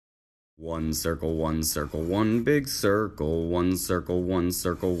One circle, one circle, one big circle, one circle, one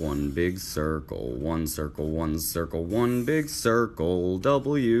circle, one big circle, one circle, one circle, one big circle,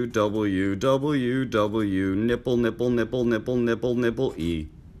 W, W, W, W, nipple, nipple, nipple, nipple, nipple, nipple, E.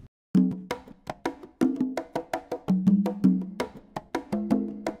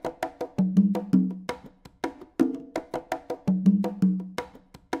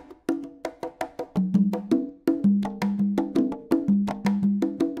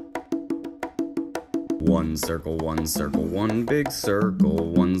 One circle, one circle, one big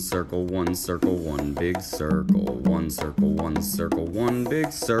circle, one circle, one circle, one big circle, one circle, one circle, one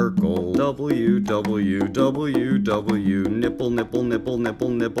big circle, W, W, W, W, nipple, nipple, nipple, nipple,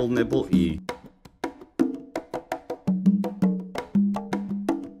 nipple, nipple, E.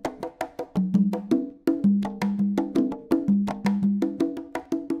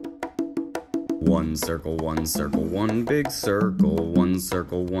 One circle, one circle, one big circle, one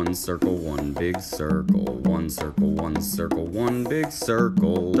circle, one circle, one big circle, one circle, one circle, one big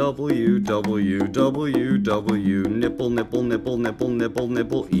circle, W, W, W, W, nipple, nipple, nipple, nipple, nipple,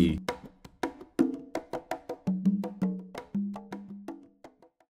 nipple, E.